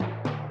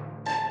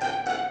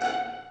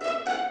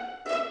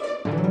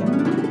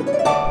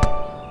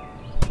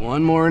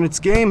One more and it's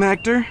game,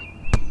 Hector.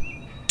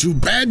 Too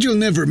bad you'll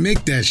never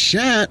make that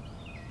shot.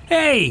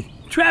 Hey,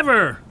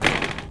 Trevor!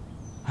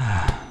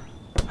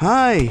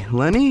 Hi,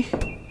 Lenny.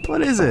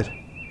 What is it?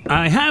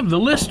 I have the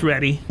list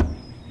ready.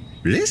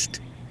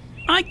 List?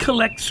 I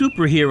collect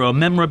superhero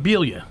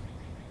memorabilia.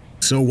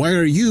 So why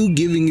are you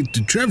giving it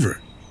to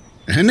Trevor?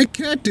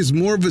 Anacat is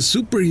more of a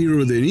superhero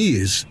than he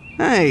is.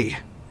 Hey,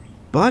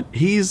 but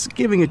he's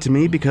giving it to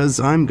me because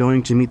I'm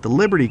going to meet the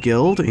Liberty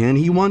Guild and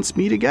he wants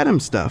me to get him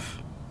stuff.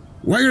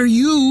 Why are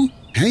you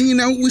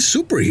hanging out with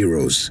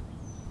superheroes?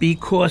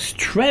 Because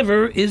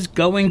Trevor is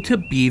going to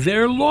be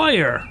their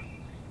lawyer.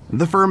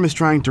 The firm is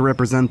trying to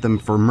represent them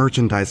for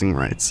merchandising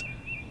rights.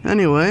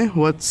 Anyway,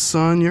 what's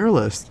on your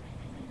list?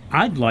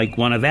 I'd like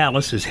one of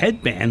Alice's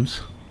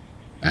headbands.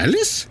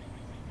 Alice?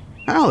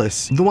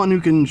 Alice, the one who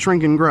can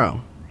shrink and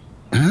grow.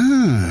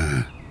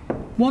 Ah.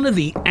 One of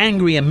the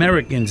Angry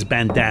Americans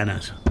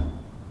bandanas.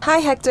 Hi,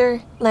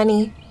 Hector,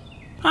 Lenny.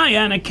 Hi,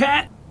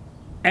 Anacat.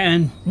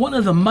 And one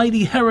of the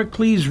Mighty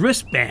Heracles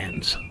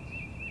wristbands.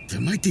 The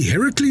mighty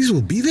Heracles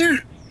will be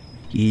there?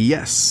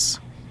 Yes.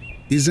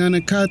 Is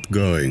Anacat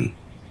going?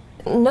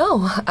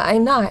 No,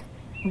 I'm not.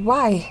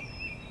 Why?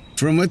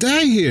 From what I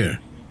hear,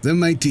 the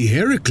mighty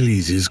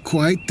Heracles is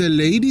quite the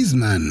ladies'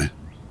 man.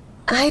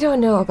 I don't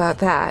know about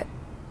that.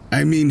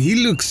 I mean, he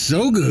looks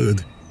so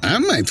good, I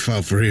might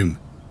fall for him.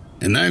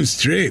 And I'm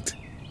straight.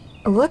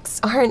 Looks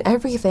aren't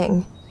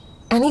everything.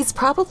 And he's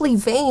probably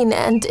vain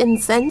and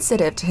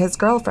insensitive to his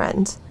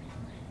girlfriend.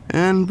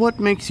 And what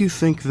makes you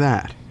think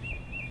that?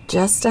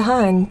 Just a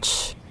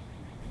hunch.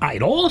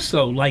 I'd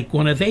also like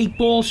one of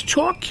 8-Ball's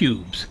chalk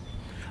cubes.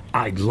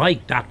 I'd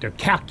like Dr.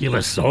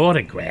 Calculus'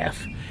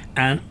 autograph.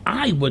 And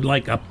I would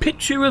like a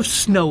picture of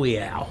Snowy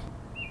Owl.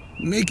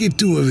 Make it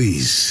 2 of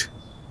these.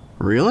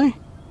 Really?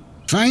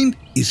 Fine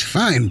is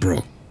fine,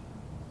 bro.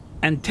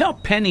 And tell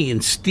Penny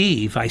and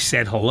Steve I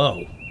said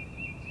hello.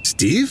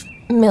 Steve?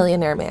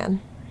 Millionaire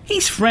man.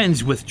 He's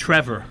friends with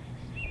Trevor.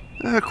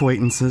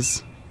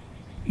 Acquaintances.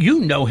 You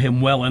know him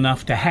well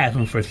enough to have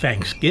him for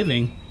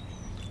Thanksgiving.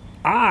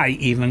 I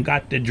even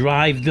got to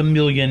drive the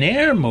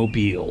Millionaire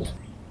Mobile.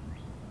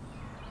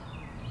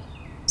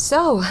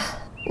 So,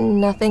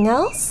 nothing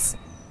else?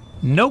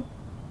 Nope.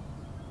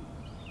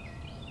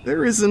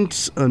 There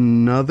isn't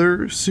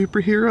another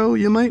superhero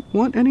you might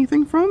want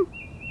anything from?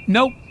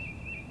 Nope.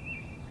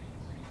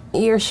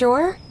 You're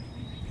sure?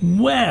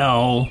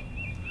 Well,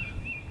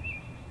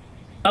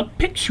 a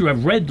picture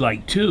of Red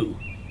Light, too,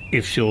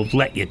 if she'll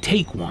let you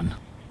take one.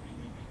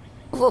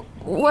 Well,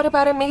 what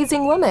about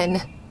Amazing Woman?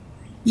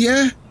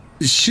 Yeah,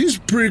 she's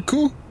pretty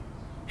cool.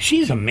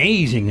 She's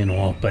amazing and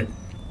all, but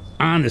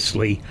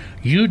honestly,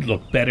 you'd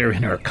look better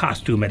in her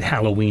costume at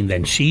Halloween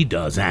than she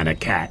does,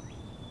 Anacat.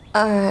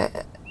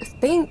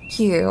 Thank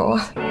you.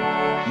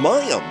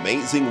 My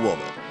Amazing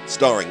Woman,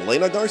 starring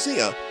Lena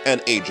Garcia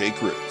and AJ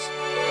Cruz.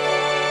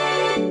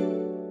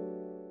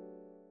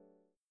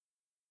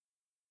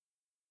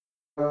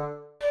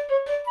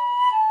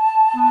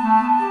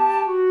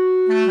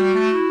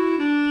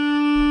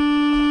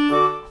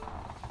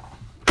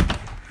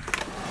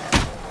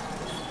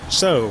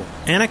 So,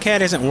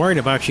 Anacat isn't worried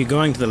about you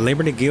going to the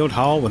Liberty Guild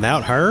Hall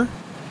without her?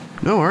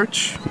 No,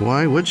 Arch.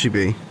 Why would she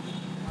be?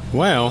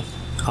 Well,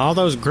 all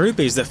those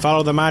groupies that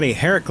follow the mighty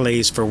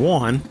Heracles, for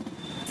one.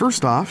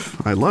 First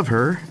off, I love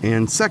her,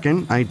 and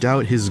second, I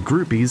doubt his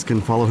groupies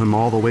can follow him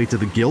all the way to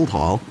the guild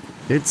hall.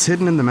 It's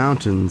hidden in the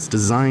mountains,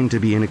 designed to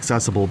be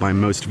inaccessible by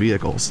most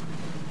vehicles.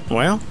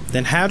 Well,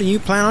 then how do you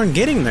plan on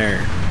getting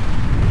there?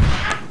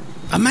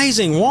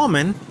 Amazing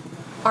Woman?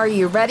 Are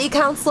you ready,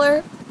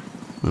 counselor?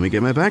 Let me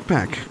get my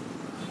backpack.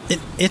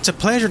 It's a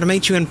pleasure to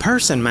meet you in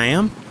person,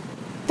 ma'am.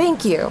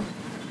 Thank you.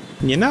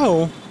 You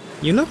know,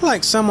 you look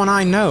like someone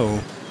I know.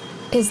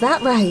 Is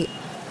that right?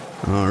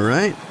 All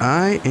right,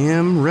 I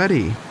am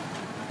ready.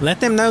 Let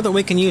them know that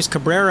we can use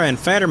Cabrera and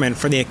Fetterman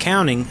for the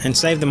accounting and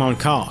save them on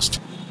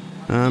cost.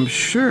 I'm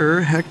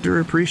sure Hector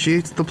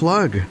appreciates the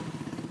plug.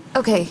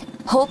 Okay,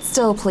 hold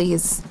still,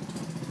 please.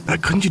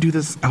 Couldn't you do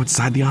this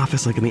outside the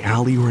office, like in the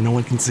alley where no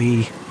one can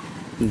see?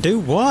 Do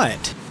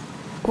what?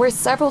 We're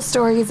several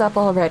stories up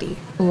already.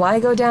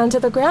 Why go down to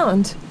the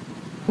ground?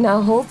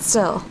 Now hold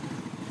still.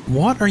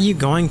 What are you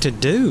going to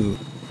do?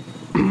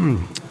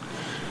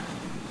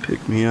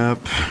 Pick me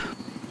up.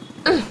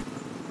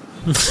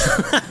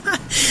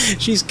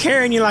 She's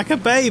carrying you like a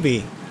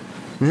baby.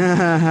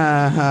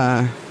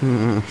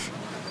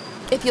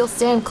 If you'll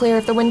stand clear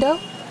of the window.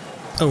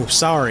 Oh,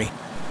 sorry.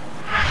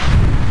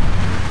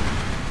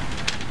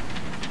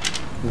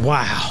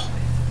 Wow.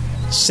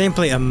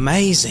 Simply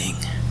amazing.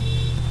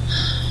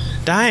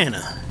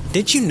 Diana,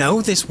 did you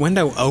know this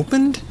window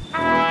opened?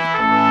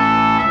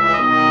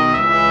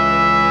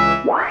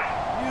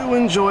 You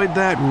enjoyed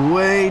that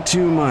way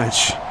too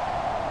much.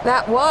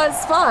 That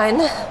was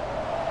fun.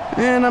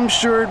 And I'm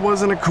sure it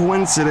wasn't a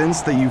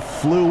coincidence that you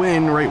flew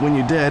in right when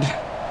you did.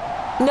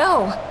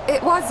 No,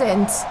 it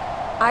wasn't.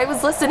 I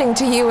was listening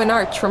to you and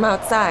Arch from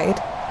outside.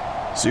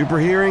 Super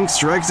hearing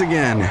strikes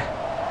again.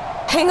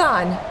 Hang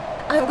on.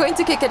 I'm going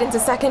to kick it into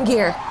second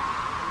gear.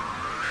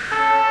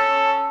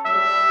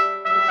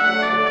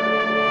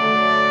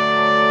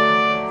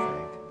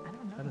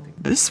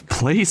 This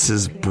place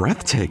is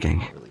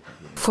breathtaking.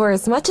 For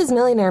as much as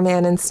Millionaire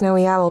Man and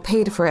Snowy Owl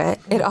paid for it,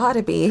 it ought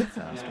to be.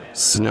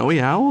 Snowy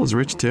Owl is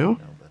rich too?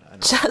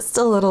 Just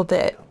a little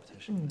bit.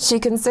 She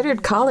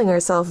considered calling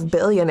herself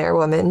Billionaire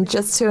Woman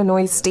just to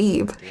annoy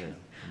Steve.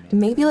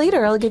 Maybe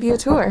later I'll give you a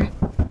tour.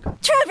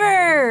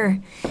 Trevor!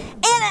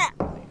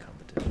 Anna!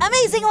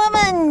 Amazing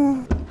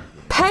woman!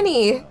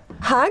 Penny!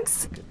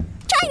 Hugs?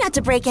 Try not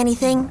to break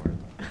anything.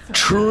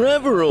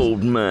 Trevor,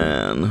 old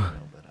man.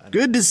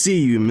 Good to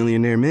see you,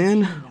 Millionaire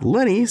Man.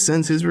 Lenny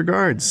sends his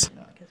regards.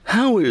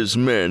 How is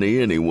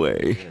Manny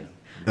anyway?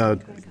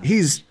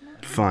 He's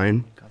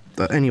fine.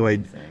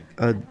 Anyway,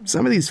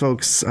 some of these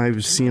folks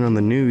I've seen on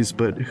the news,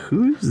 but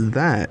who's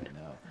that?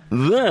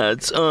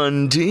 That's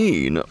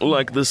Undine,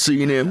 like the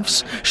sea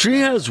nymphs. She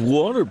has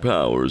water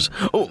powers.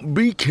 Oh,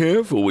 be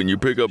careful when you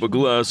pick up a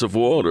glass of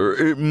water.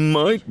 It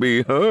might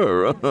be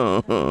her.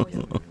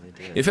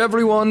 If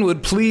everyone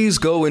would please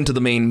go into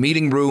the main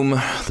meeting room,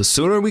 the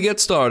sooner we get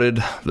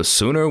started, the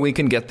sooner we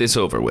can get this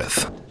over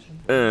with.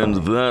 And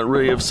that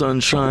ray of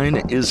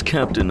sunshine is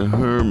Captain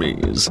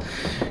Hermes.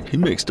 He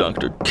makes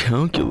Dr.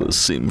 Calculus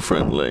seem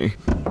friendly.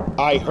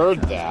 I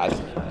heard that.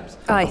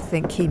 I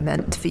think he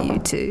meant for you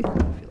too.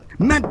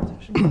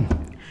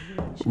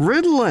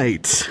 Red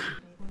light.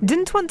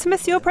 Didn't want to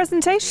miss your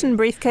presentation,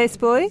 briefcase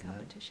boy.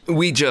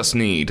 We just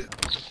need...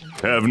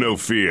 Have no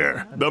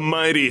fear. The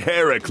mighty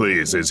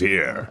Heracles is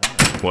here.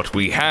 What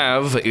we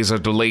have is a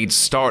delayed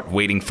start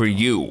waiting for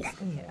you.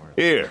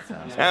 Here,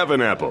 have an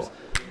apple.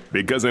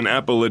 Because an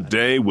apple a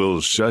day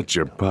will shut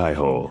your pie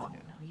hole.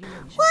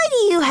 Why do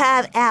you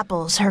have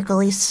apples,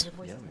 Hercules?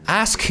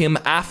 Ask him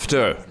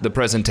after the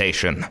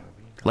presentation.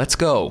 Let's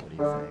go.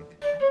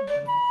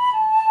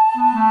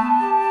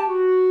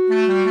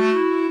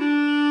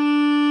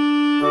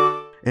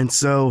 And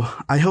so,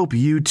 I hope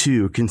you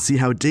too can see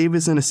how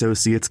Davis &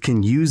 Associates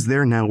can use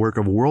their network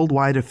of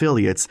worldwide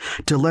affiliates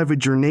to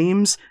leverage your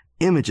names,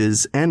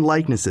 images, and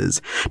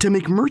likenesses to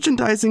make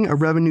merchandising a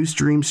revenue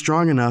stream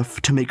strong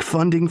enough to make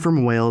funding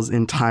from whales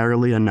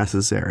entirely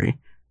unnecessary.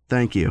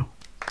 Thank you.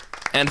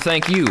 And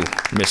thank you,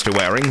 Mr.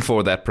 Waring,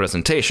 for that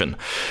presentation.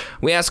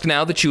 We ask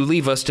now that you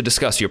leave us to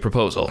discuss your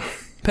proposal.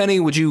 Penny,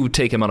 would you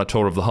take him on a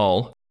tour of the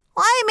hall?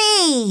 Why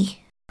me?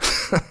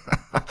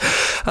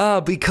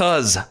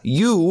 Because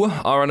you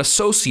are an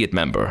associate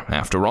member,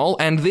 after all,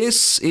 and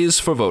this is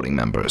for voting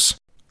members.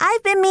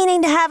 I've been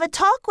meaning to have a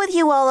talk with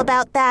you all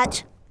about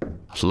that.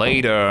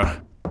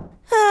 Later.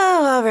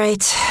 Oh, all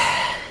right.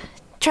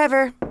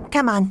 Trevor,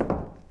 come on.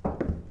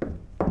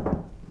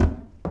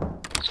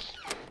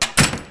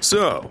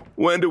 So,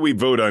 when do we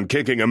vote on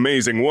kicking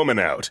Amazing Woman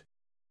out?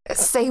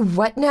 Say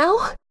what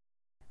now?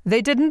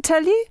 They didn't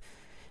tell you?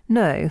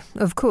 No,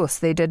 of course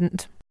they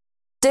didn't.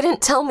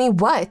 Didn't tell me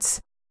what?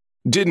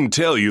 Didn't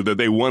tell you that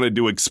they wanted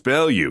to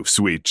expel you,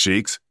 Sweet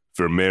Cheeks,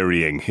 for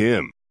marrying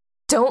him.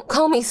 Don't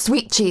call me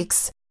Sweet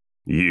Cheeks.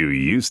 You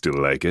used to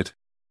like it.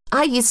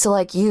 I used to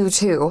like you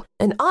too,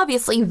 and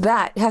obviously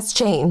that has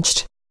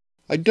changed.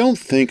 I don't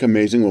think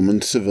Amazing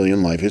Woman's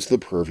civilian life is the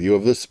purview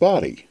of the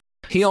spotty.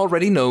 He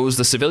already knows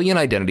the civilian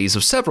identities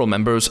of several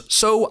members,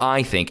 so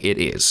I think it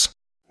is.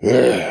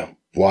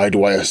 Why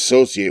do I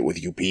associate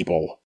with you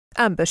people?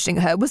 Ambushing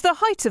her was the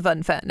height of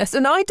unfairness,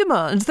 and I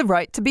demand the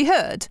right to be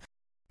heard.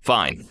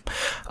 Fine.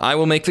 I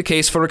will make the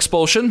case for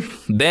expulsion,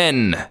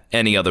 then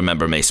any other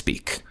member may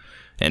speak.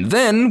 And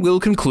then we'll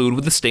conclude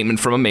with a statement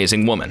from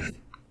Amazing Woman.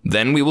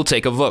 Then we will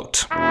take a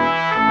vote.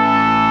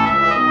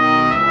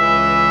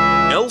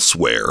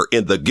 Elsewhere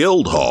in the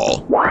guild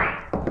hall.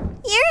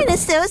 You're an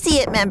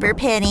associate member,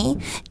 Penny.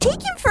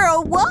 Take him for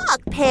a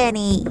walk,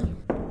 Penny.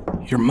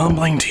 You're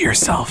mumbling to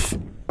yourself.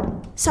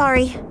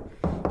 Sorry.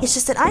 It's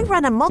just that I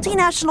run a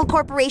multinational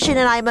corporation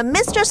and I'm a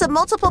mistress of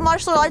multiple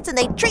martial arts and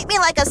they treat me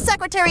like a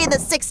secretary in the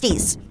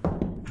 60s.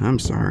 I'm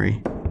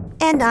sorry.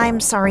 And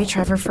I'm sorry,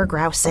 Trevor, for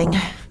grousing.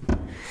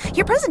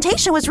 Your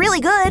presentation was really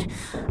good.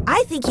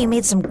 I think you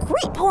made some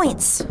great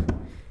points.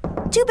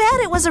 Too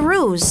bad it was a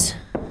ruse.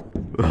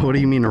 What do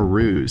you mean a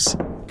ruse?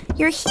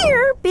 You're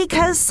here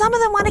because some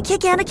of them want to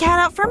kick Anna Cat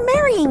out for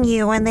marrying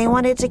you and they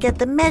wanted to get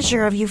the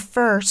measure of you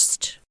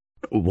first.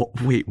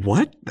 Wait,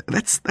 what?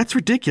 That's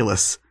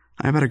ridiculous.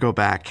 I better go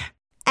back.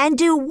 And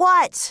do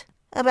what?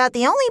 About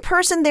the only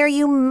person there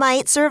you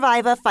might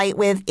survive a fight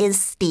with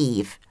is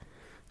Steve.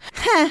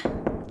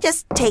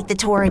 Just take the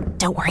tour and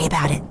don't worry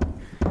about it.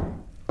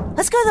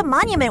 Let's go to the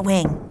monument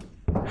wing.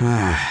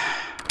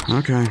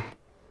 Okay.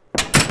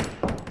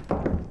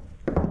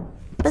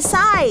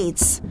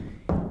 Besides,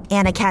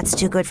 Anna Cat's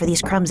too good for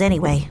these crumbs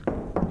anyway.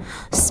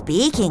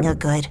 Speaking of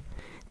good,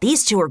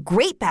 these two were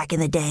great back in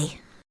the day.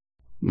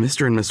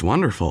 Mr. and Miss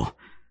Wonderful.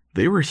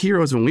 They were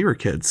heroes when we were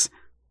kids.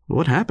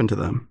 What happened to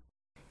them?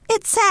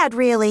 It's sad,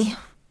 really.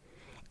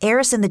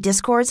 Eris and the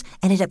Discords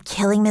ended up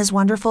killing Ms.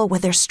 Wonderful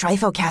with their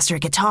Stryfocaster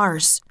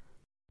guitars.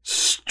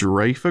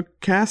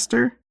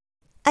 Stryfocaster?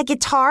 A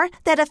guitar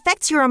that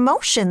affects your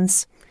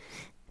emotions.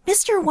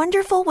 Mr.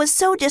 Wonderful was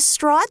so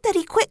distraught that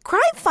he quit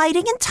crime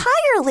fighting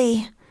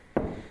entirely.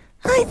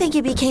 I think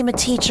he became a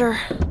teacher.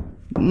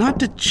 Not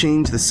to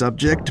change the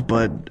subject,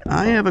 but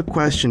I have a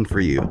question for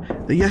you.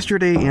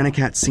 Yesterday,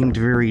 Anakat seemed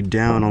very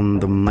down on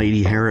the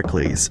mighty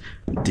Heracles.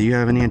 Do you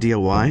have any idea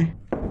why?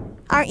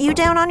 Aren't you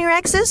down on your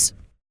exes?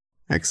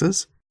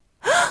 Exes?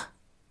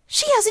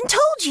 She hasn't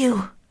told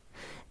you.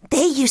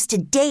 They used to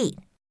date.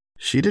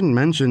 She didn't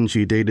mention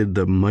she dated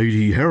the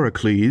mighty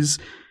Heracles.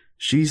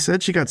 She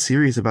said she got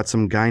serious about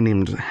some guy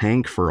named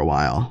Hank for a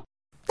while.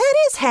 That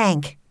is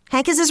Hank.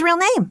 Hank is his real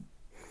name.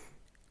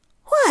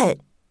 What?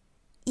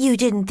 You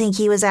didn't think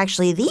he was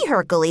actually the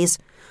Hercules?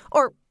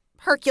 Or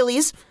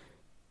Hercules?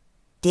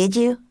 Did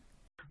you?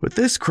 With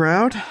this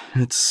crowd,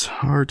 it's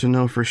hard to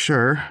know for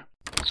sure.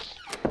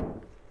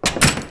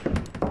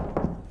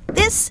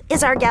 This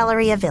is our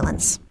gallery of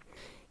villains.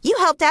 You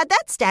helped add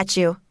that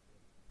statue.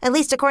 At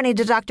least according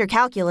to Dr.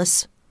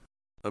 Calculus.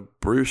 A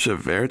Brucia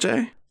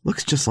Verde?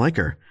 Looks just like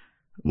her.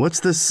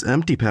 What's this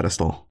empty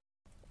pedestal?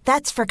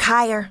 That's for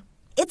Kyre.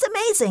 It's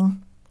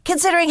amazing,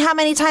 considering how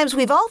many times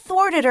we've all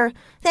thwarted her,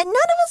 that none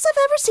of us have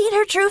ever seen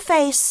her true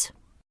face.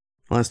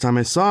 Last time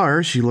I saw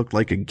her, she looked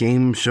like a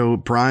game show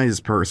prize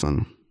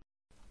person.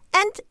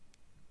 And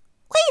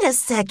wait a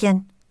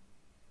second.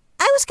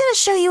 I was going to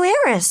show you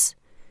Eris.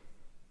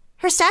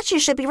 Her statue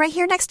should be right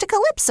here next to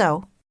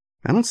Calypso.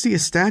 I don't see a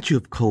statue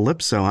of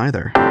Calypso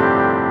either.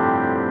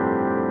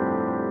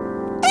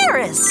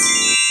 Eris!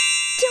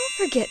 Don't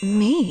forget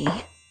me.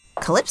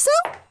 Calypso?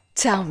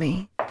 Tell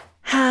me,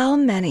 how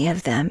many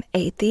of them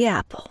ate the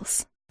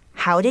apples?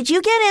 How did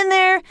you get in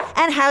there,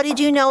 and how did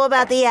you know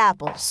about the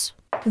apples?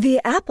 The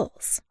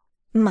apples,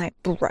 my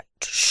bright,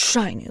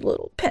 shiny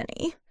little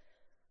penny,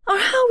 are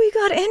how we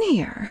got in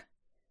here.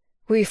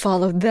 We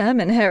followed them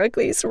and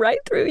Heracles right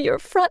through your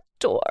front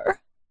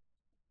door.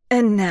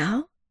 And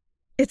now,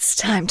 it's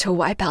time to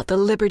wipe out the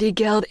Liberty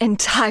Guild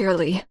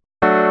entirely.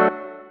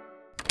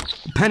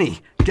 Penny,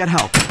 get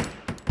help.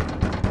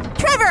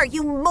 Trevor,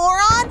 you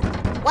moron!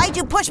 Why'd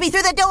you push me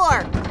through the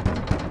door?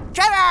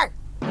 Trevor!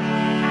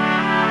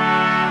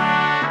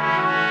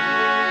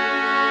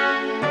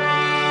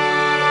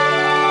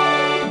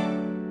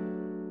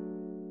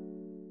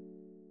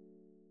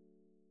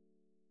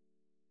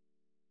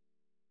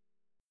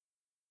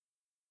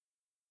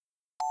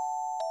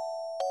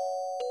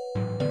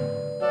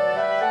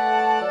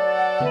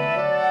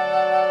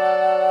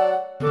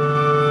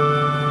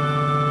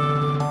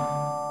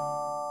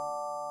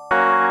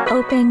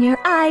 Open your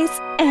eyes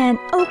and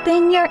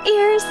open your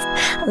ears.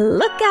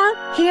 Look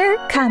out, here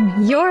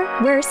come your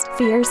worst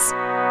fears.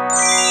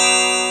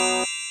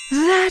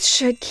 That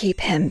should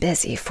keep him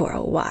busy for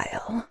a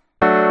while.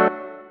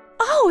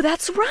 Oh,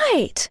 that's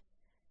right.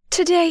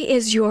 Today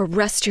is your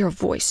Rest Your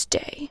Voice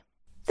Day.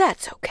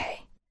 That's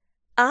okay.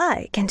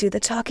 I can do the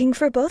talking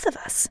for both of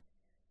us.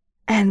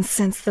 And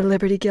since the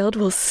Liberty Guild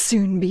will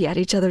soon be at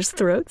each other's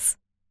throats,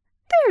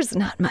 there's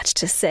not much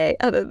to say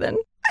other than...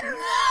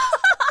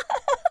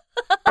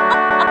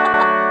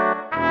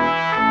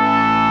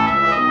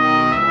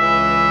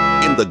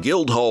 In the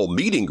Guildhall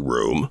meeting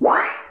room...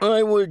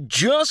 I would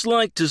just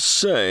like to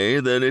say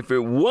that if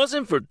it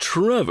wasn't for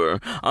Trevor,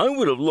 I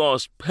would have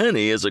lost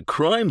Penny as a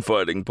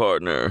crime-fighting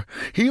partner.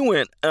 He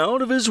went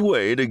out of his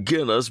way to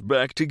get us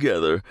back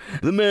together.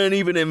 The man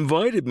even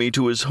invited me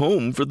to his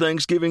home for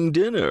Thanksgiving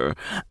dinner.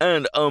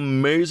 And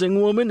Amazing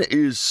Woman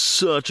is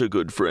such a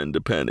good friend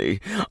to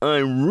Penny. I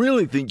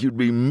really think you'd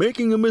be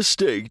making a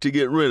mistake to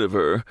get rid of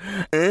her.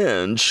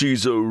 And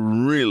she's a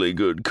really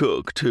good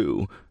cook,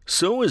 too.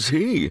 So is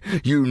he.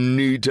 You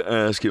need to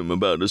ask him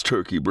about his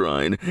turkey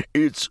brine.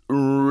 It's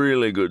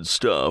really good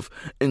stuff.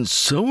 And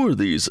so are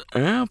these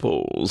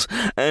apples.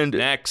 And...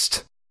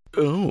 Next.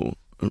 Oh,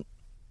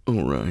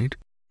 all right.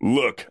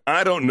 Look,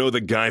 I don't know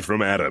the guy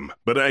from Adam,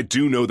 but I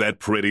do know that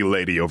pretty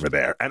lady over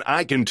there, and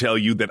I can tell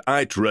you that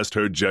I trust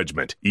her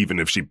judgment, even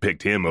if she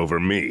picked him over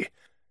me.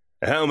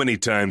 How many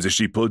times has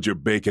she pulled your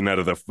bacon out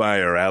of the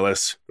fire,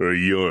 Alice? Or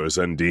yours,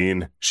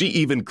 Undine? She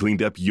even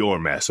cleaned up your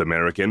mess,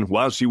 American,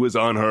 while she was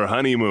on her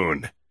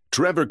honeymoon.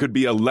 Trevor could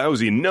be a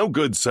lousy,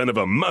 no-good son of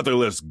a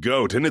motherless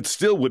goat, and it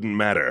still wouldn't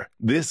matter.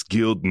 This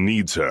guild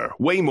needs her,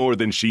 way more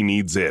than she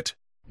needs it.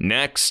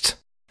 Next.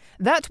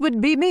 That would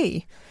be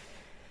me.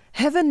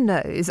 Heaven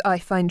knows I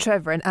find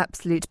Trevor an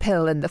absolute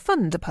pill in the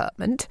fun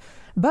department,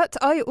 but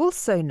I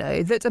also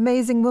know that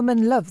Amazing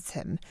Woman loves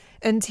him,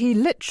 and he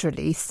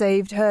literally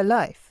saved her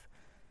life.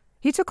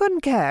 He took on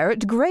care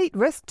at great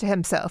risk to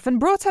himself and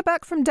brought her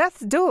back from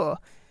death's door.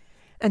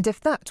 And if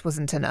that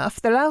wasn't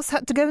enough, the louse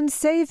had to go and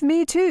save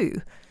me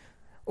too.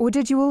 Or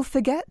did you all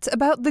forget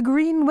about the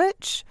Green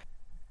Witch?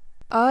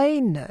 I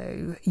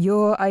know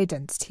your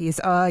identities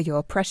are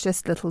your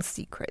precious little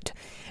secret,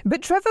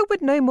 but Trevor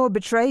would no more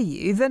betray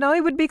you than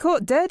I would be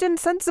caught dead in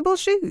sensible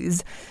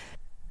shoes.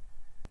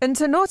 And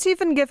to not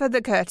even give her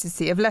the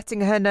courtesy of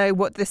letting her know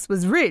what this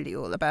was really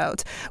all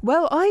about,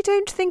 well, I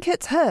don't think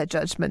it's her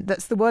judgment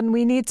that's the one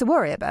we need to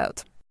worry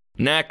about.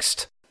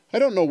 Next. I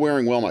don't know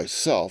Waring well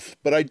myself,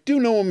 but I do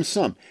know him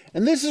some,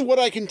 and this is what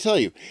I can tell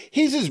you.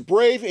 He's as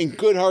brave and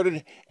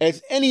good-hearted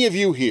as any of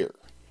you here.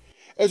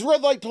 As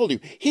Red Light told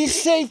you, he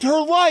saved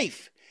her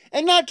life,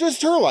 And not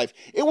just her life,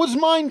 it was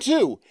mine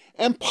too,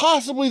 and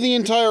possibly the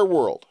entire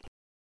world.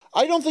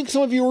 I don't think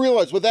some of you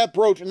realize what that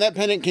brooch and that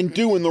pendant can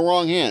do in the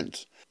wrong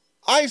hands.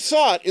 I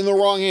saw it in the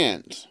wrong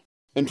hands,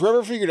 and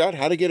Trevor figured out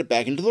how to get it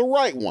back into the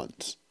right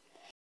ones.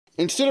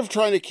 Instead of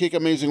trying to kick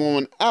Amazing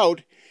Woman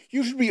out,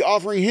 you should be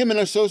offering him an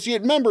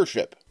associate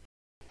membership.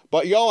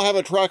 But y'all have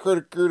a track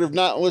record of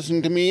not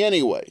listening to me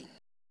anyway.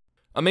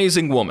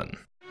 Amazing Woman.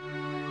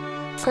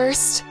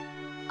 First,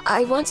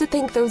 I want to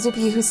thank those of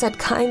you who said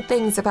kind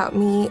things about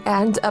me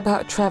and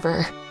about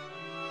Trevor.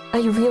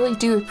 I really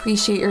do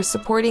appreciate your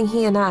supporting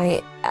he and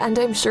I, and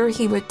I'm sure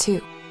he would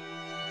too.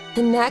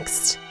 And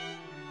next,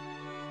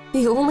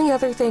 the only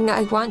other thing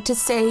I want to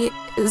say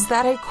is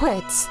that I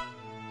quit.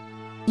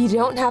 You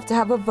don't have to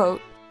have a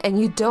vote, and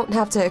you don't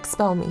have to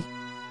expel me.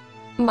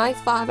 My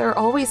father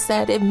always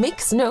said it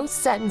makes no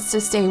sense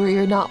to stay where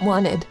you're not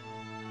wanted.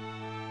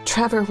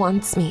 Trevor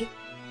wants me,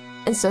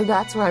 and so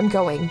that's where I'm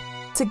going,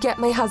 to get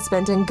my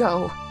husband and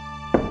go.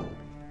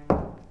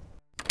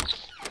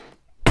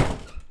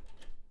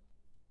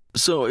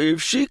 So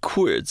if she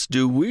quits,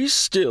 do we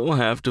still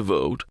have to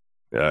vote?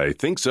 I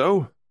think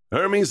so.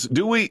 Hermes,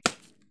 do we...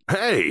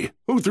 Hey,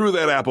 who threw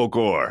that apple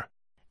core?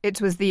 It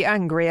was the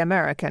angry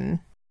American.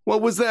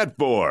 What was that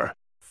for?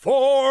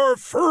 For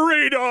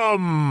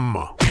freedom!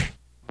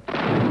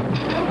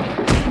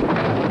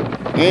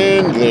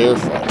 And they're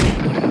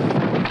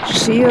fighting.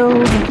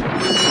 Shield.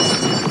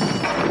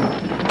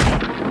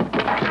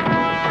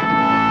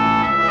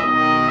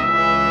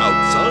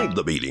 Outside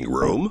the meeting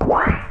room.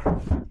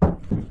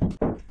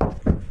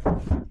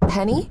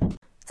 Penny?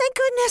 Thank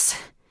goodness.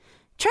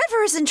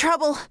 Trevor is in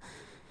trouble.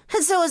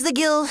 And so is the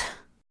guild.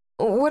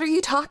 What are you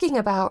talking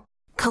about?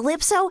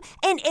 Calypso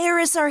and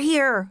Eris are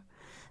here.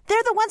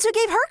 They're the ones who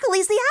gave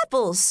Hercules the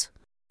apples.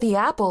 The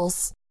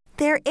apples?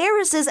 They're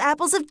Eris's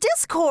apples of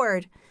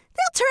discord.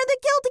 They'll turn the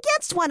guild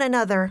against one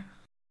another.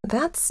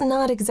 That's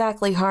not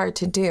exactly hard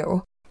to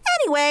do.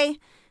 Anyway,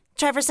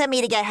 Trevor sent me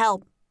to get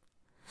help.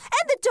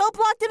 And the dope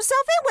locked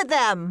himself in with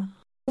them.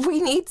 We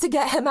need to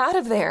get him out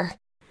of there.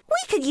 We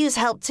could use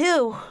help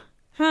too.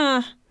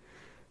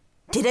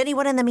 Did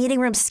anyone in the meeting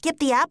room skip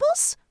the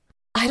apples?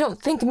 I don't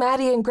think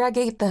Maddie and Greg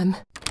ate them.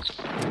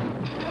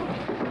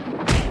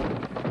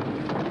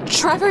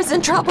 Trevor's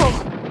in trouble.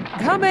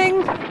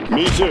 Coming.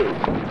 Me too.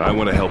 I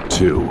want to help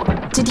too.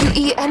 Did you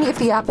eat any of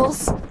the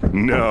apples?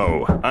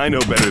 No, I know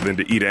better than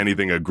to eat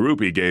anything a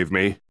groupie gave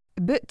me.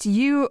 But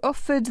you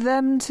offered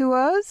them to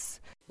us?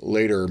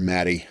 Later,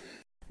 Maddie.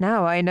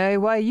 Now I know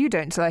why you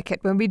don't like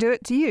it when we do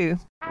it to you.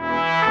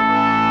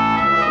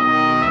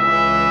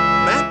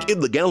 Back in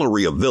the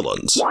gallery of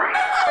villains.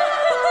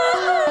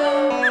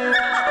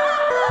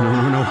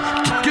 No.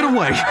 Get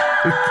away!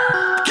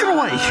 Get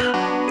away!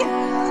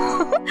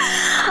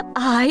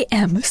 I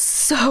am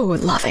so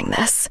loving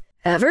this.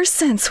 Ever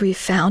since we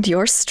found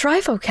your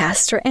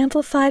Strifocaster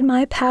amplified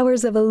my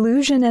powers of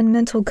illusion and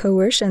mental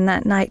coercion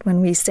that night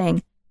when we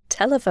sang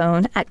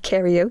Telephone at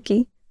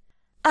karaoke,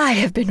 I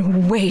have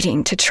been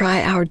waiting to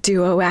try our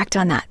duo act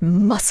on that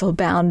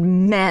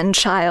muscle-bound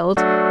man-child.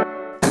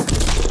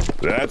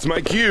 That's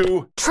my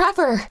cue.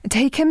 Trevor!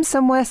 Take him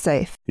somewhere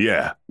safe.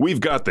 Yeah, we've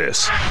got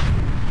this.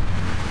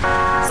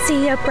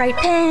 See a bright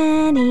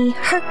penny,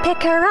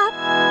 pick her up,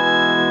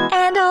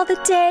 and all the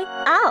day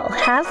I'll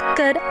have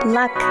good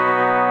luck.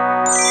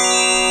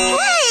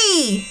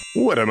 Hey!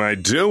 What am I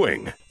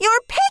doing?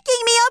 You're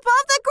picking me up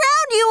off the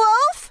ground, you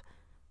oaf!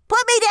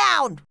 Put me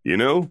down! You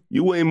know,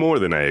 you weigh more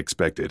than I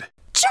expected.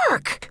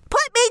 Jerk!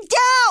 Put me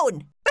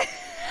down!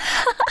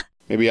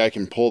 Maybe I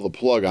can pull the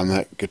plug on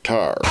that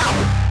guitar.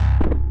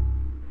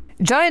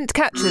 Giant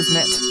catch, isn't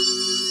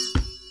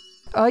it?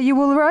 Are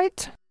you all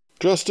right?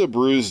 Just a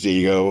bruised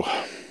ego.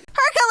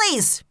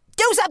 Hercules!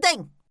 Do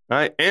something!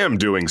 I am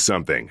doing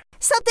something.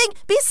 Something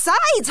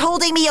besides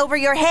holding me over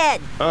your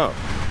head! Oh.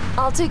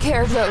 I'll take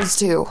care of those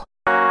two.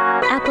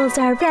 Apples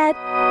are red,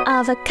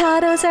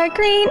 avocados are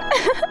green.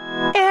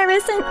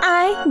 Eris and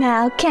I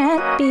now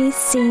can't be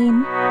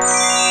seen.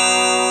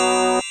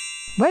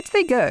 Where'd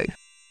they go?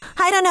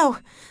 I don't know,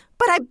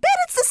 but I bet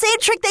it's the same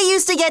trick they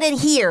used to get in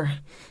here.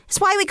 It's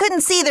why we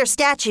couldn't see their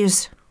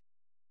statues.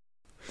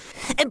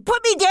 And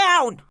put me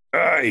down!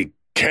 I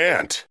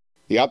can't.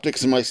 The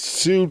optics in my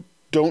suit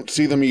don't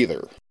see them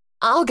either.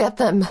 I'll get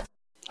them.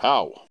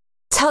 How?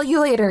 Tell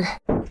you later.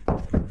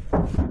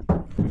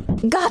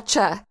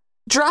 Gotcha!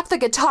 Drop the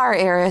guitar,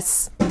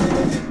 Eris.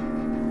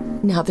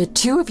 Now the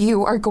two of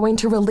you are going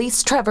to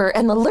release Trevor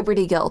and the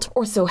Liberty Guild,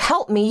 or so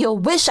help me, you'll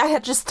wish I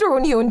had just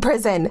thrown you in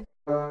prison.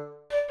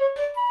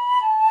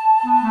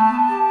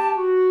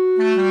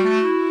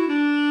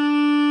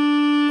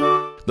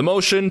 The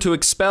motion to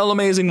expel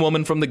Amazing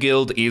Woman from the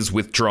guild is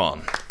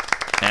withdrawn.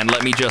 And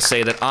let me just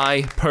say that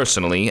I,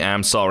 personally,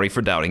 am sorry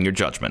for doubting your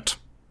judgment.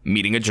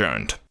 Meeting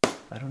adjourned.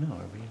 I don't know,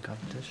 are we in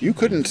competition? You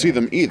couldn't see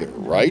them either,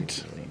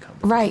 right?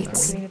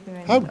 Right.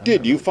 How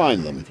did you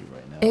find them?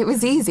 It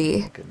was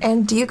easy,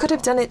 and you could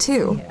have done it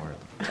too.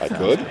 I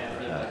could?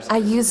 I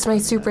used my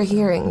super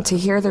hearing to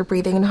hear their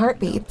breathing and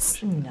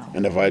heartbeats.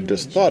 And if I'd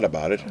just thought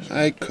about it,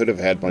 I could have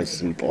had my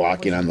suit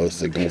locking on those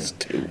signals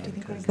too.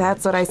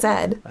 That's what I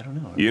said.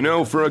 You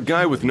know, for a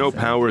guy with no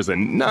powers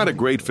and not a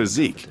great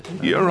physique,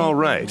 you're all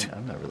right.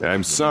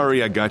 I'm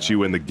sorry I got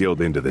you and the guild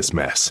into this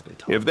mess.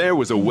 If there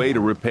was a way to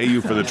repay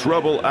you for the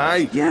trouble,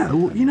 Yeah,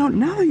 well,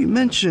 now that you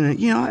mention it,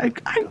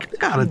 I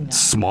got a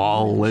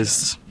small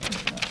list.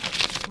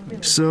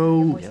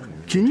 So,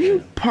 can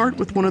you part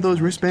with one of those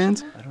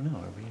wristbands?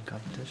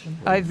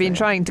 I've been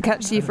trying to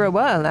catch you for a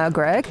while now,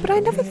 Greg, but I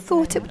never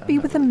thought it would be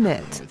with a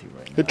mitt.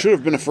 It should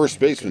have been a first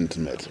baseman's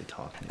mitt.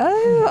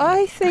 Oh,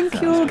 I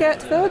think you'll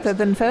get further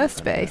than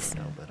first base.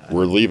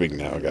 We're leaving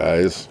now,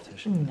 guys.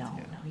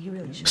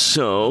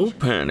 So,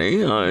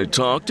 Penny, I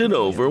talked it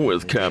over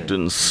with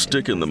Captain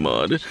Stick in the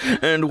Mud,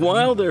 and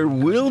while there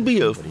will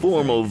be a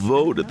formal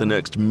vote at the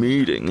next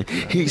meeting,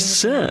 he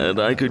said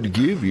I could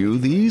give you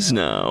these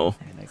now.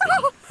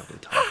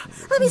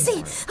 Let me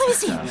see.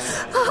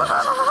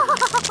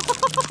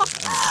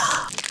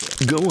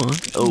 Go on,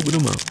 open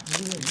them up.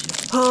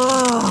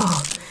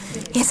 Oh,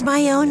 it's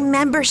my own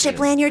membership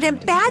lanyard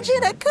and badge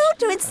and a code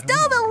to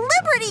install the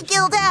Liberty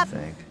Guild app.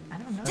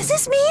 Does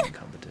this mean?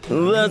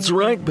 That's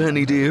right,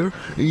 Penny dear.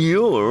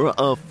 You're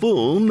a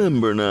full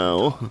member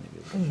now.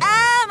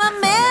 I'm a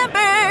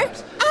member.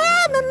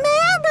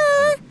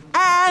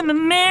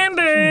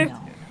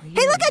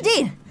 Hey, look,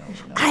 Dean.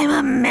 I'm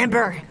a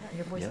member.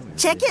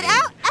 Check it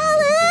out,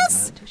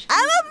 Alice.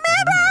 I'm a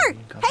member.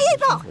 Hey,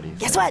 April.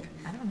 Guess what?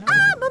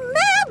 I'm a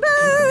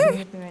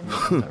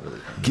member.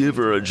 Give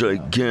her a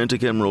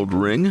gigantic emerald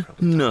ring?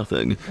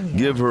 Nothing.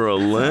 Give her a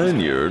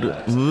lanyard?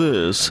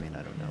 This.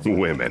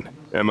 Women.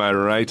 Am I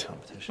right?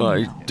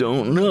 I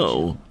don't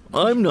know.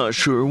 I'm not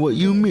sure what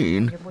you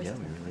mean.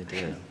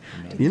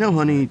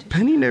 Honey,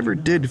 Penny never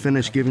did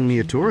finish giving me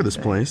a tour of this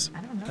place.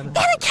 And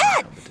a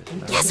cat.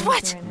 Guess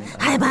what?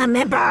 I'm a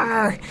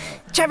member.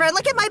 Trevor,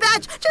 look at my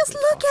badge. Just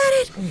look at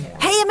it.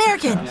 Hey,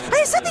 American, I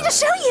have something to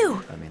show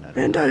you.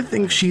 And I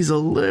think she's a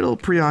little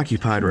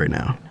preoccupied right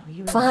now.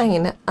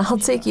 Fine, I'll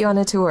take you on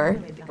a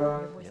tour.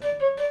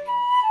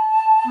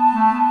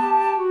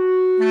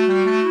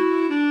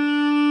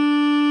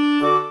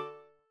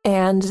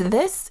 And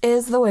this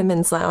is the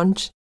women's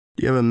lounge.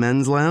 Do you have a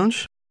men's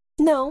lounge?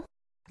 No.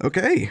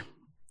 Okay.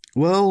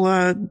 Well,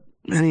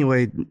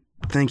 anyway,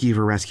 thank you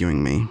for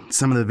rescuing me.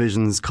 Some of the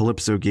visions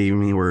Calypso gave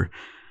me were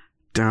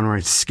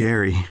downright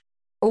scary.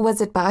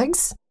 Was it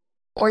bugs?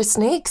 Or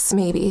snakes,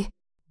 maybe?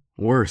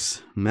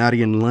 Worse,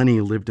 Maddie and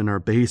Lenny lived in our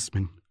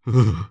basement.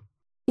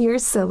 You're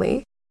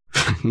silly.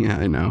 Yeah,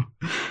 I know.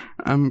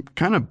 I'm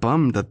kind of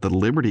bummed that the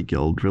Liberty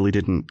Guild really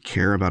didn't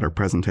care about our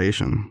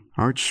presentation.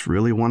 Arch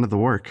really wanted the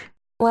work.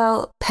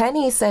 Well,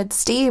 Penny said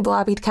Steve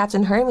lobbied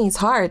Captain Hermes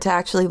hard to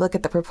actually look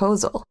at the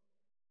proposal.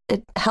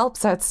 It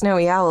helps that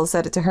Snowy Owl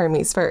said it to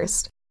Hermes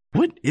first.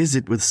 What is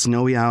it with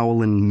Snowy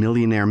Owl and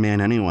Millionaire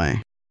Man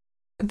anyway?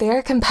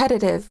 They're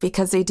competitive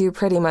because they do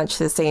pretty much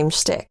the same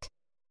shtick.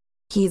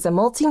 He's a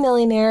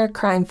multimillionaire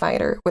crime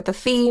fighter with a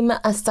theme,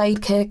 a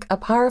sidekick, a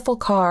powerful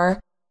car,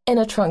 and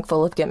a trunk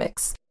full of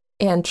gimmicks.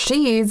 And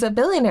she's a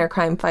billionaire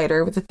crime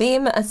fighter with a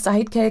theme, a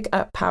sidekick,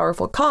 a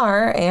powerful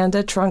car, and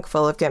a trunk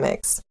full of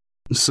gimmicks.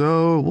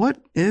 So,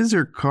 what is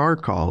her car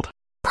called?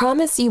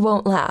 Promise you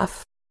won't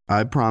laugh.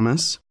 I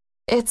promise.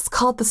 It's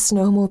called the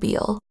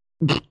Snowmobile.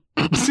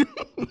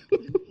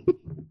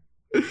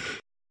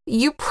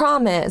 You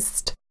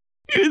promised.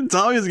 You didn't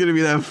tell me it was going to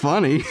be that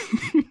funny.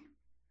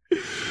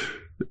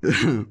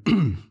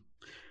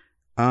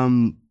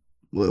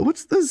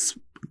 What's this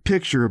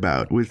picture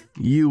about with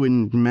you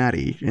and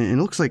Maddie? It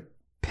looks like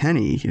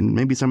Penny and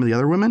maybe some of the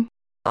other women.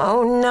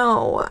 Oh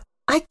no,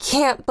 I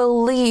can't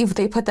believe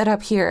they put that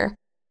up here.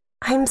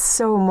 I'm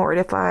so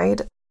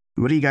mortified.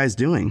 What are you guys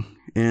doing?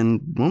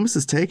 And when was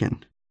this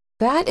taken?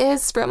 That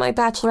is from my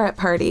bachelorette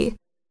party.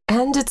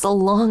 And it's a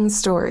long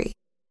story.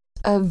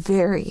 A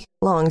very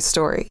long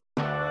story.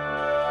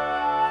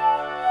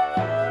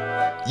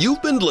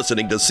 You've been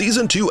listening to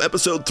Season 2,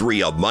 Episode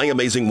 3 of My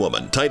Amazing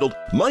Woman, titled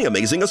My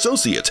Amazing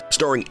Associate,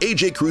 starring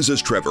AJ Cruz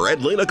as Trevor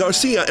and Lena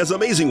Garcia as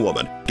Amazing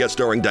Woman, guest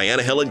starring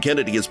Diana Helen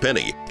Kennedy as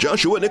Penny,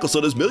 Joshua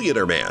Nicholson as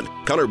Millionaire Man,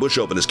 Connor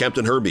Bushoven as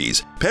Captain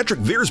Hermes,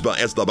 Patrick Viersba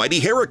as the Mighty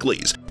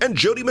Heracles, and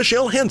Jody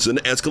Michelle Henson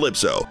as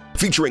Calypso,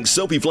 featuring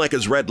Sophie Flack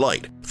as Red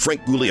Light,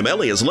 Frank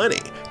Guglielmelli as Lenny,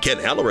 Ken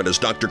Halloran as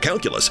Dr.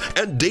 Calculus,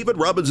 and David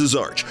Robbins as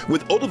Arch,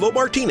 with Olivo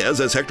Martinez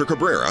as Hector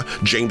Cabrera,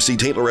 James C.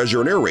 Taylor as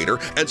your narrator,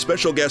 and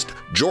special guest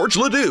George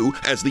Ledoux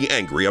as the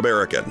Angry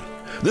American.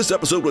 This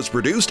episode was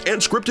produced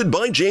and scripted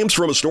by James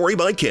from a story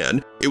by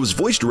Ken. It was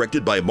voice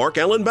directed by Mark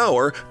Allen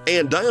Bauer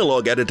and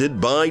dialogue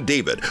edited by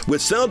David, with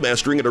sound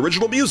mastering and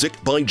original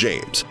music by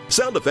James.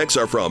 Sound effects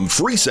are from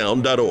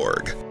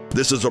freesound.org.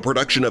 This is a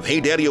production of Hey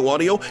Daddy-O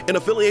Audio in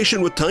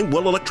affiliation with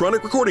Timewell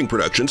Electronic Recording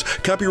Productions,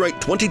 copyright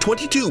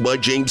 2022 by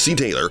James C.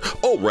 Taylor,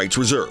 all rights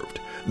reserved.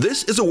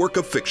 This is a work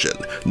of fiction.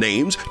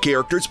 Names,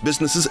 characters,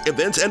 businesses,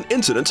 events, and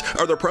incidents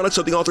are the products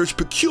of the author's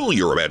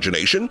peculiar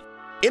imagination.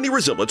 Any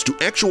resemblance to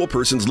actual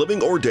persons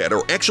living or dead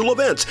or actual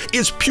events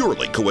is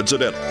purely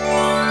coincidental.